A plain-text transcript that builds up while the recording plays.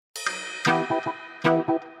She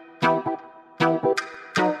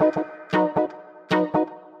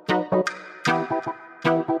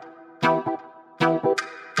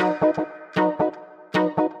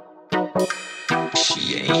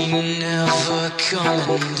ain't never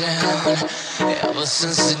coming down ever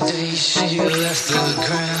since the day she left the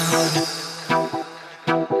ground.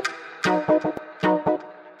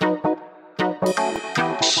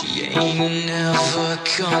 She ain't never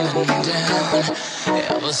coming down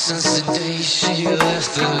ever since the day she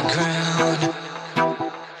left the ground.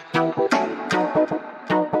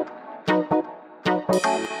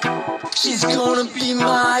 She's gonna be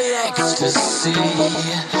my ecstasy,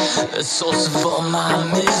 the source of all my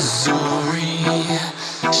misery.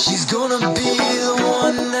 She's gonna be the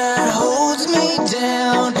one that holds me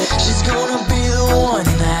down. She's gonna be the one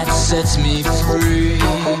that sets me free.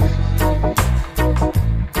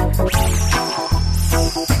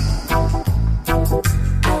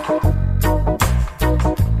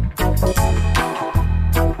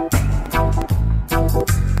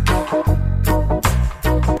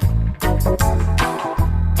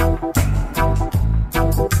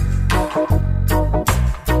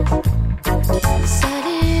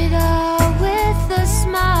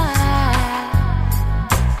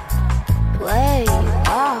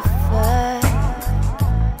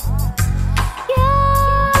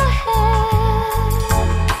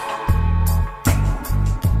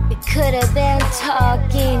 Could have been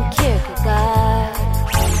talking Kierkegaard,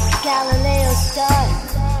 Galileo star,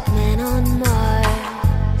 man on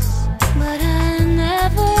Mars, but I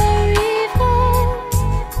never even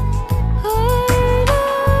heard a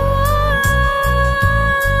word.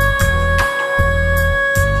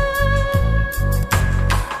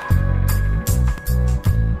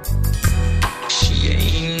 She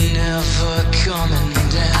ain't never coming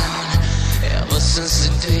down ever since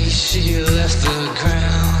the day she left the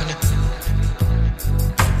ground.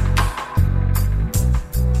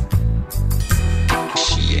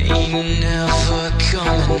 Ain't never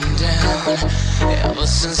coming down ever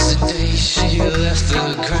since the day she left the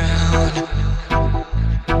ground.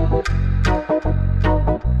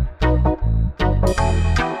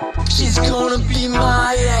 She's gonna be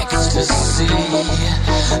my ecstasy,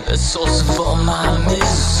 the source of all my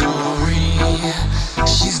misery.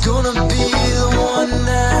 She's gonna be the one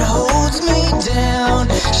that holds me down.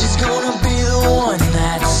 She's gonna be the one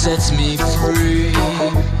that sets me free.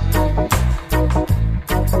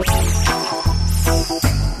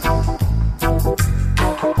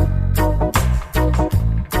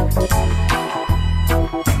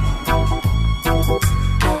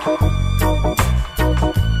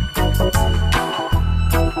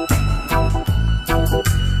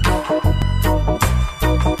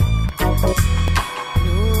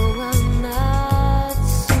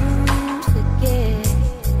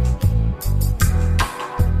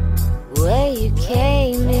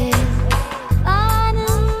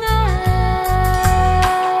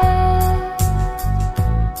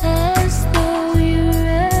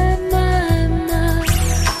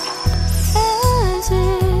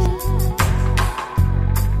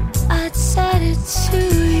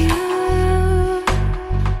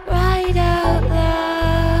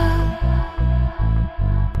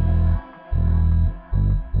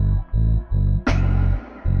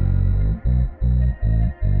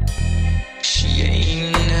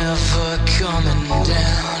 Coming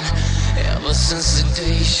down ever since the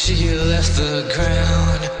day she left the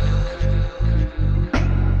ground.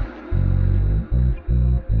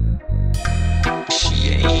 She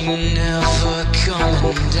ain't never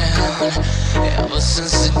coming down ever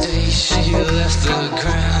since the day she left the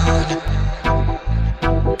ground.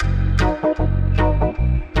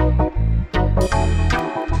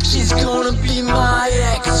 She's gonna be my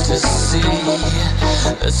ecstasy,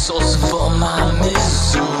 the source of all my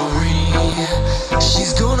misery.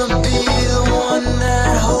 She's gonna be the one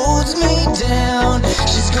that holds me down.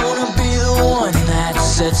 She's gonna be the one that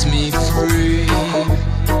sets me free.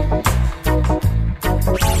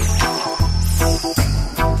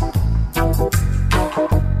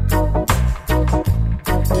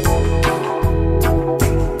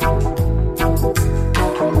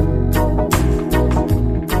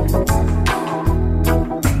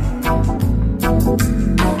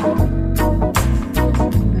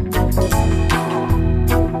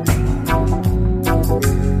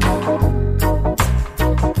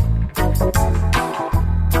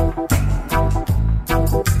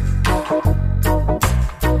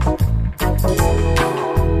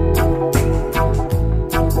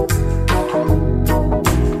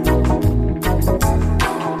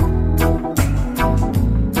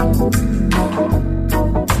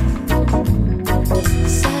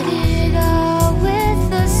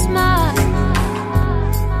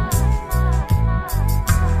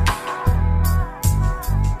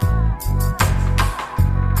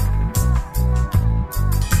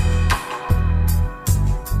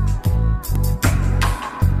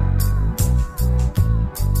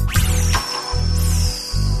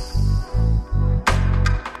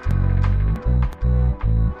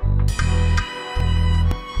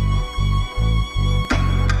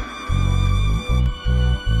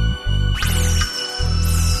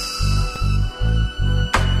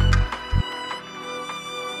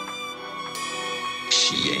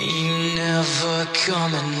 ain't never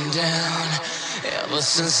coming down. Ever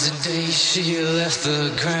since the day she left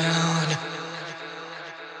the ground.